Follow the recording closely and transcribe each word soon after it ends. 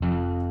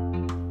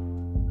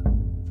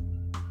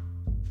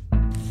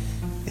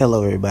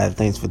Hello, everybody.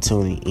 Thanks for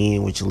tuning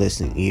in with your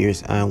listening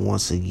ears. I'm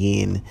once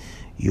again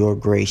your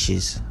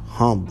gracious,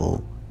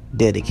 humble,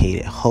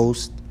 dedicated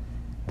host,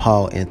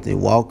 Paul Anthony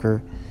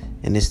Walker,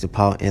 and it's the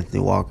Paul Anthony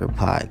Walker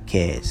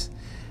Podcast.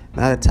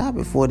 Now, the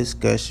topic for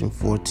discussion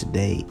for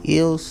today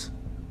is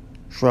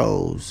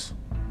trolls.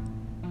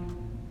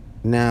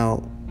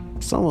 Now,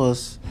 some of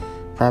us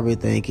probably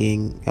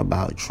thinking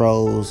about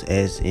trolls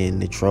as in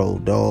the troll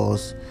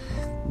dolls,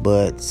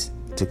 but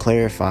to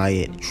clarify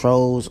it,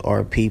 trolls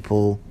are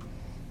people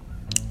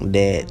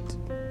that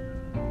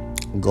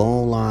go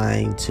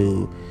online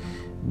to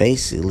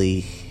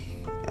basically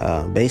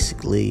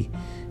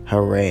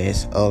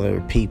harass other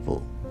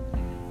people.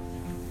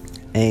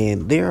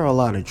 And there are a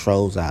lot of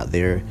trolls out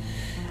there.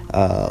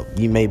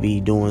 You may be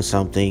doing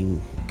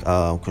something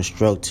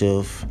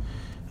constructive.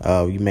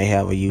 You may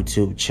have a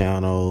YouTube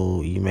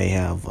channel. You may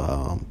have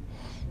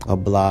a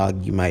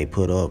blog you might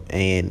put up,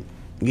 and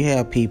you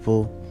have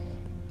people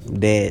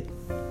that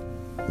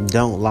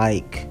don't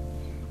like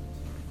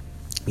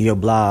your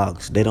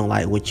blogs. They don't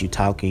like what you're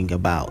talking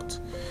about,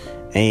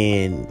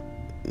 and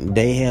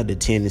they have the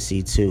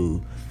tendency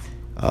to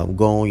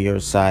go on your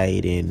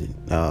site and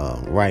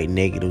write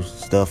negative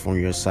stuff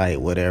on your site,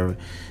 whatever,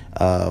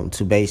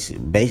 to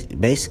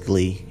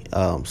basically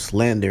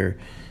slander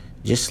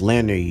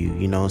you.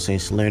 You know what I'm saying?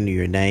 Slander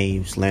your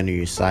name, slander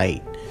your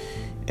site,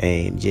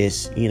 and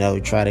just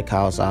try to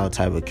cause all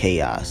type of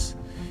chaos.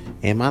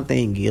 And my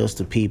thing is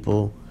to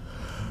people.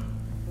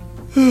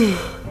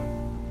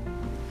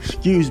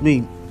 Excuse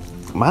me.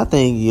 My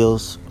thing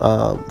is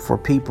for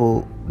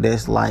people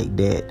that's like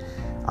that.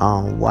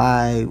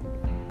 Why,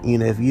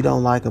 if you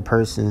don't like a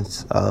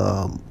person's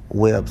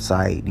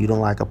website, you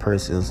don't like a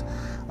person's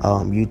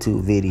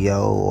YouTube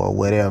video or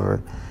whatever,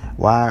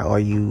 why are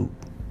you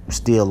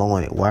still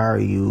on it? Why are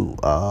you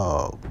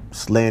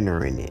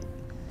slandering it?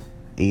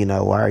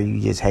 Why are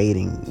you just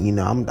hating?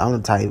 I'm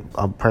the type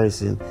of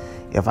person,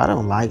 if I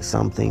don't like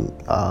something,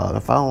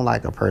 if I don't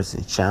like a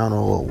person's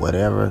channel or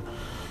whatever,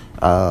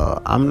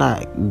 I'm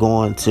not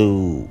going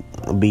to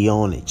be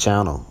on the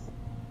channel.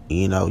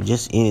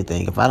 Just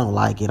anything. If I don't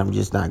like it, I'm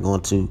just not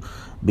going to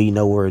be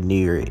nowhere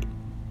near it.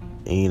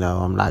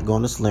 I'm not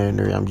going to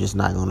slander it. I'm just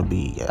not going to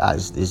be.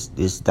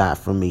 It's not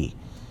for me.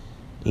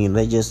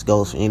 That just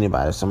goes for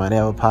anybody. If somebody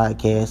have a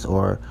podcast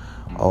or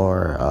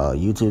a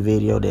YouTube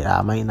video that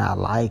I may not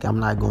like, I'm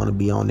not going to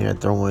be on there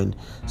throwing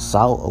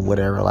salt or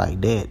whatever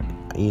like that.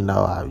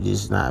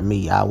 Just not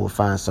me. I will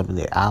find something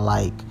that I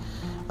like,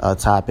 a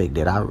topic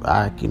that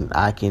I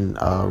can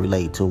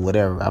relate to,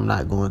 whatever. I'm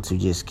not going to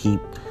just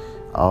keep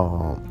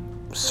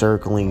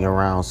circling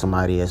around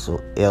somebody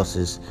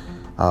else's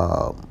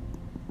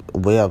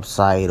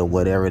website or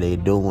whatever they're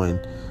doing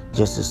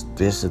just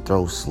to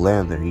throw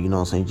slander,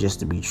 just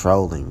to be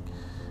trolling.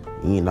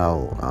 You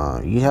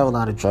have a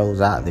lot of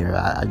trolls out there.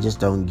 I just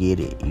don't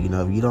get it. If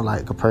you don't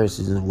like a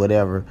person,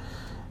 whatever,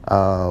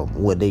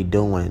 what they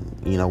doing,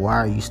 why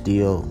are you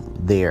still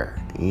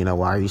there?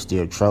 Why are you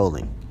still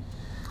trolling?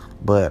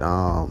 But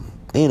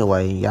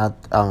anyway, y'all,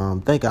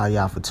 thank all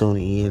y'all for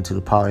tuning in to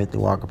the Paul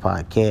Anthony Walker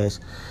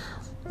Podcast.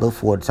 Look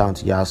forward to talking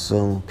to y'all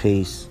soon.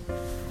 Peace.